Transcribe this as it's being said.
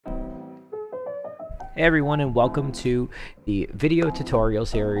Hey everyone, and welcome to the video tutorial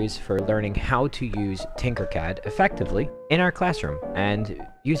series for learning how to use TinkerCad effectively in our classroom and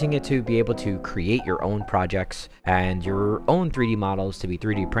using it to be able to create your own projects and your own 3D models to be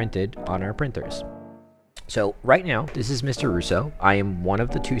 3D printed on our printers. So right now, this is Mr. Russo. I am one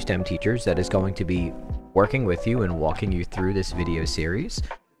of the two STEM teachers that is going to be working with you and walking you through this video series.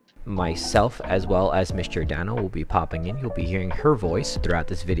 Myself, as well as Miss Giordano, will be popping in. You'll be hearing her voice throughout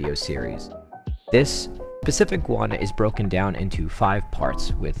this video series. This specific one is broken down into 5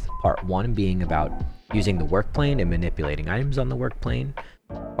 parts, with part 1 being about using the workplane and manipulating items on the workplane.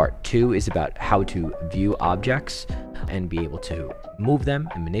 Part 2 is about how to view objects and be able to move them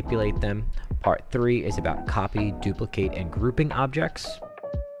and manipulate them. Part 3 is about copy, duplicate, and grouping objects.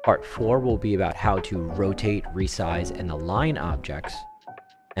 Part 4 will be about how to rotate, resize, and align objects.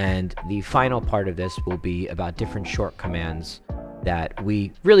 And the final part of this will be about different short commands that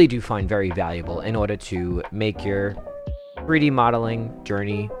we really do find very valuable in order to make your 3D modeling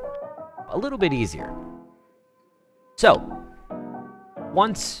journey a little bit easier. So,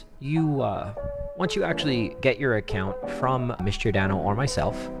 once you actually get your account from Miss Giordano or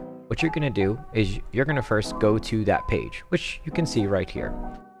myself, what you're going to do is you're going to first go to that page, which you can see right here.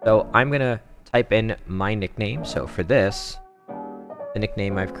 So I'm going to type in my nickname. So for this, the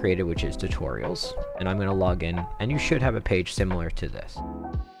nickname I've created, which is tutorials, and I'm going to log in, and you should have a page similar to this.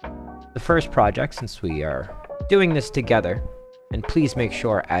 The first project, since we are doing this together, and please make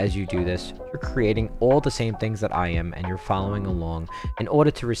sure as you do this, you're creating all the same things that I am, and you're following along in order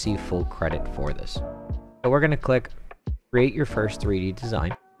to receive full credit for this. So we're going to click create your first 3D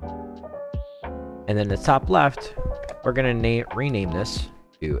design, and then the top left, we're going to rename this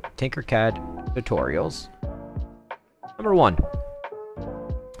to TinkerCad Tutorials number 1.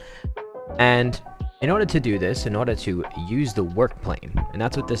 And in order to do this, in order to use the workplane, and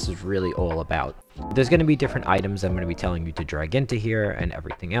that's what this is really all about, there's going to be different items I'm going to be telling you to drag into here and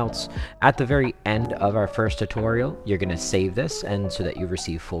everything else. At the very end of our first tutorial, you're going to save this and so that you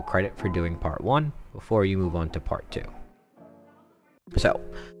receive full credit for doing part 1 before you move on to part 2. So,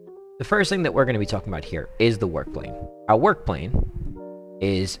 the first thing that we're going to be talking about here is the workplane. Our workplane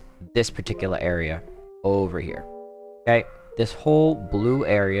is this particular area over here. Okay? This whole blue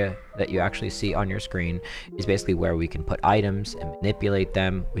area that you actually see on your screen is basically where we can put items and manipulate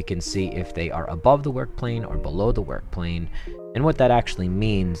them. We can see if they are above the workplane or below the workplane. And what that actually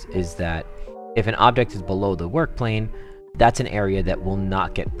means is that if an object is below the workplane, that's an area that will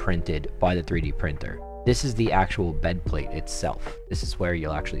not get printed by the 3D printer. This is the actual bed plate itself. This is where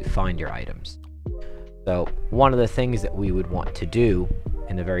you'll actually find your items. So one of the things that we would want to do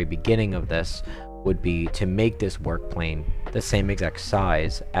in the very beginning of this would be to make this workplane the same exact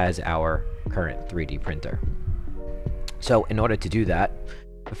size as our current 3D printer. So in order to do that,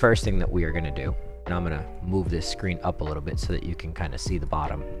 the first thing that we are going to do, and I'm going to move this screen up a little bit so that you can kind of see the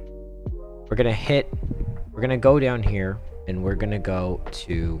bottom. We're going to go down here and we're going to go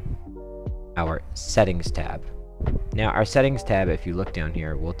to our settings tab. Now our settings tab, if you look down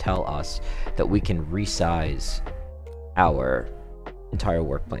here, will tell us that we can resize our entire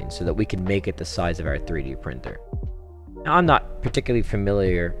workplane so that we can make it the size of our 3D printer. Now I'm not particularly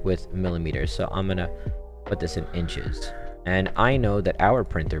familiar with millimeters, so I'm gonna put this in inches. And I know that our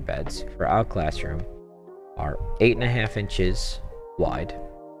printer beds for our classroom are 8.5 inches wide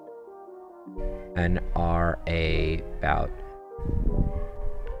and are about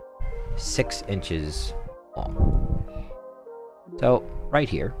 6 inches long. So right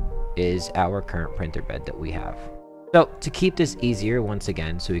here is our current printer bed that we have. So to keep this easier, once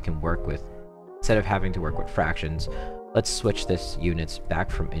again, so we can work with, instead of having to work with fractions, let's switch this units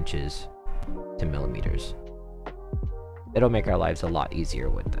back from inches to millimeters. It'll make our lives a lot easier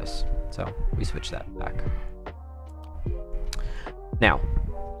with this. So we switch that back. Now,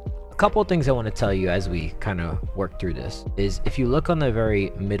 a couple of things I want to tell you as we kind of work through this is if you look on the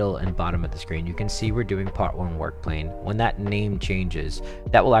very middle and bottom of the screen, you can see we're doing part 1 workplane. When that name changes,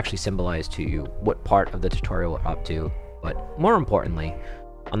 that will actually symbolize to you what part of the tutorial we're up to. But more importantly,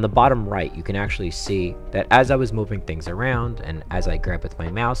 on the bottom right, you can actually see that as I was moving things around and as I grab with my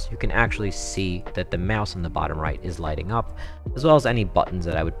mouse, you can actually see that the mouse on the bottom right is lighting up, as well as any buttons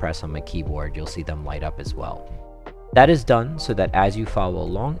that I would press on my keyboard, you'll see them light up as well. That is done so that as you follow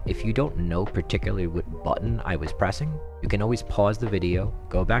along, if you don't know particularly what button I was pressing, you can always pause the video,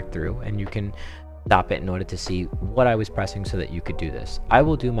 go back through, and you can stop it in order to see what I was pressing so that you could do this. I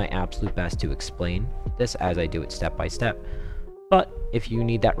will do my absolute best to explain this as I do it step by step, but if you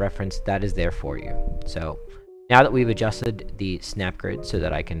need that reference, that is there for you. So now that we've adjusted the snap grid so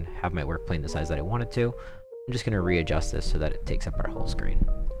that I can have my workplane the size that I want it to, I'm just going to readjust this so that it takes up our whole screen.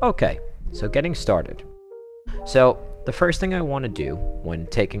 Okay, So getting started. So the first thing I want to do when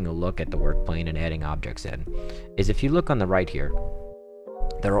taking a look at the workplane and adding objects in is, if you look on the right here,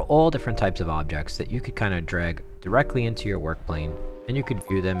 there are all different types of objects that you could kind of drag directly into your workplane, and you could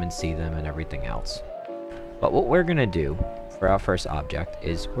view them and see them and everything else. But what we're going to do for our first object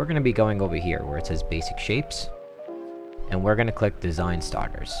is we're going to be going over here where it says basic shapes, and we're going to click design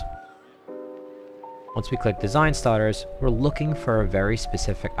starters. Once we click design starters, we're looking for a very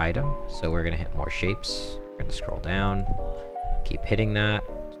specific item, so we're going to hit more shapes. We're going to scroll down, keep hitting that,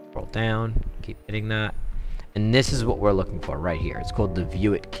 scroll down, keep hitting that, and this is what we're looking for right here. It's called the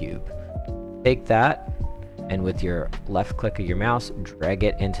View It cube. Take that, and with your left click of your mouse, drag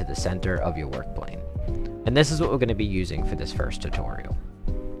it into the center of your workplane. And this is what we're going to be using for this first tutorial.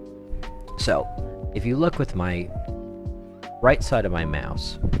 So, if you look with my right side of my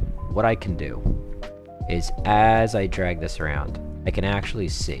mouse, what I can do is, as I drag this around, I can actually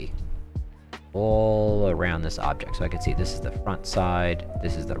see all around this object. So I can see this is the front side,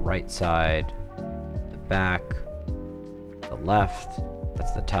 this is the right side, the back, the left,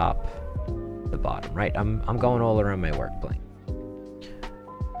 that's the top, the bottom, right? I'm going all around my workplane.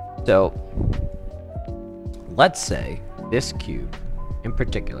 So let's say this cube in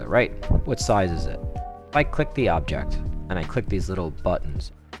particular, right? What size is it? If I click the object and I click these little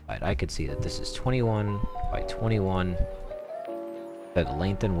buttons, I could see that this is 21 by 21, the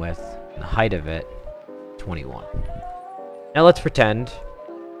length and width, and the height of it, 21. Now let's pretend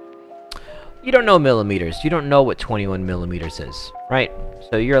you don't know millimeters. You don't know what 21 millimeters is, right?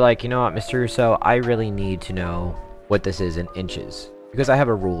 So you're like, you know what, Mr. Russo, I really need to know what this is in inches, because I have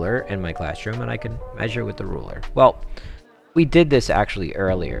a ruler in my classroom and I can measure with the ruler. Well, we did this actually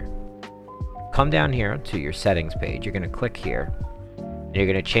earlier. Come down here to your settings page. You're going to click here. And you're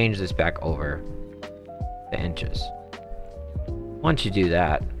going to change this back over to inches. Once you do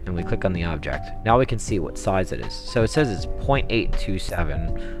that, and we click on the object, now we can see what size it is. So it says it's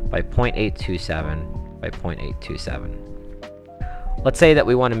 0.827 by 0.827 by 0.827. Let's say that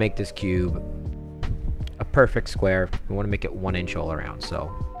we want to make this cube a perfect square. We want to make it 1 inch all around. So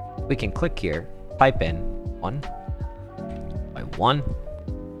we can click here, type in 1 by 1,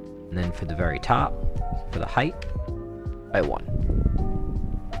 and then for the very top, for the height, by 1.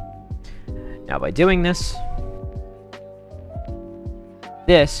 Now by doing this,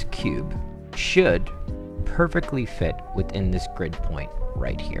 this cube should perfectly fit within this grid point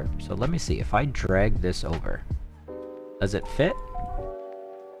right here. So let me see, if I drag this over, does it fit?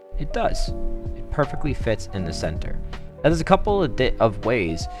 It does. It perfectly fits in the center. Now there's a couple of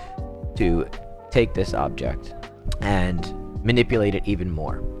ways to take this object and manipulate it even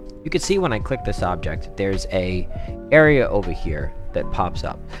more. You can see when I click this object, there's a area over here that pops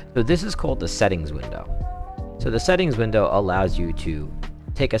up. So this is called the settings window. So the settings window allows you to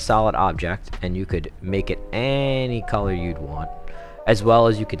take a solid object and you could make it any color you'd want, as well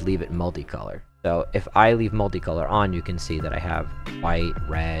as you could leave it multicolor. So if I leave multicolor on, you can see that I have white,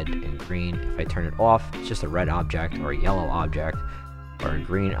 red, and green. If I turn it off, it's just a red object or a yellow object or a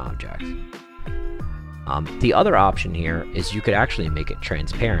green object. The other option here is you could actually make it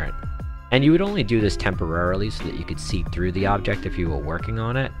transparent. And you would only do this temporarily so that you could see through the object if you were working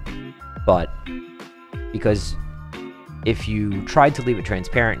on it. But because if you tried to leave it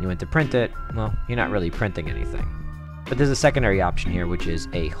transparent and you went to print it, well, you're not really printing anything. But there's a secondary option here, which is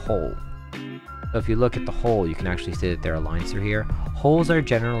a hole. So if you look at the hole, you can actually see that there are lines through here. Holes are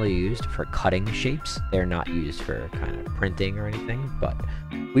generally used for cutting shapes. They're not used for kind of printing or anything, but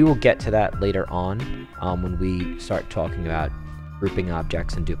we will get to that later on when we start talking about grouping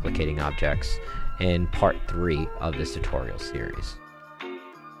objects and duplicating objects in part 3 of this tutorial series.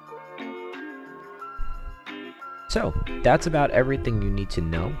 So that's about everything you need to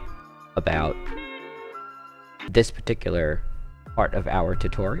know about this particular part of our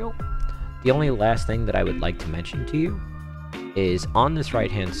tutorial. The only last thing that I would like to mention to you is on this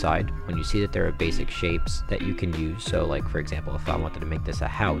right hand side, when you see that there are basic shapes that you can use. So like, for example, if I wanted to make this a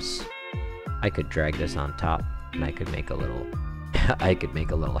house, I could drag this on top and I could make a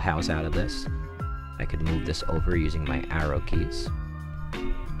little house out of this. I could move this over using my arrow keys.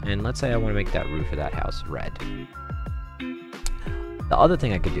 And let's say I want to make that roof of that house red. The other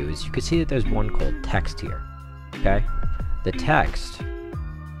thing I could do is you could see that there's one called text here. Okay? The text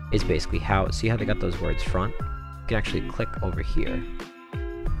is basically see how they got those words front? You can actually click over here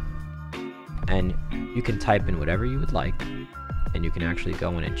and you can type in whatever you would like, and you can actually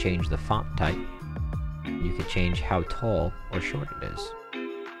go in and change the font type. You can change how tall or short it is.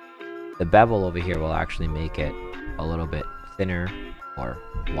 The bevel over here will actually make it a little bit thinner or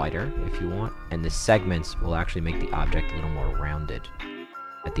wider if you want, and the segments will actually make the object a little more rounded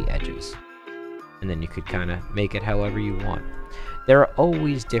at the edges. edges. And then you could kind of make it however you want. There are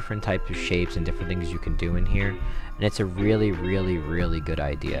always different types of shapes and different things you can do in here, and it's a really good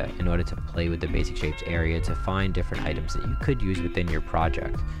idea in order to play with the basic shapes area to find different items that you could use within your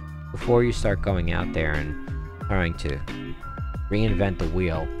project before you start going out there and trying to reinvent the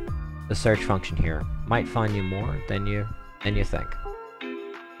wheel. The search function here might find you more than you think.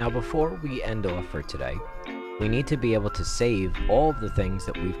 Now, before we end off for today, we need to be able to save all of the things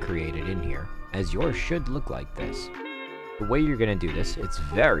that we've created in here, as yours should look like this. The way you're going to do this, it's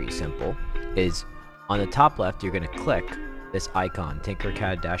very simple, is on the top left you're going to click this icon,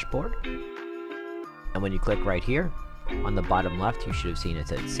 TinkerCad dashboard, and when you click right here, on the bottom left you should have seen it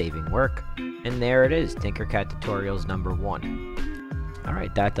said saving work, and there it is, TinkerCad tutorials number 1.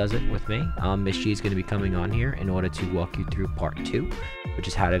 Alright, that does it with me. Miss G is going to be coming on here in order to walk you through part 2, which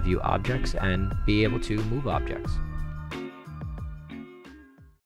is how to view objects and be able to move objects.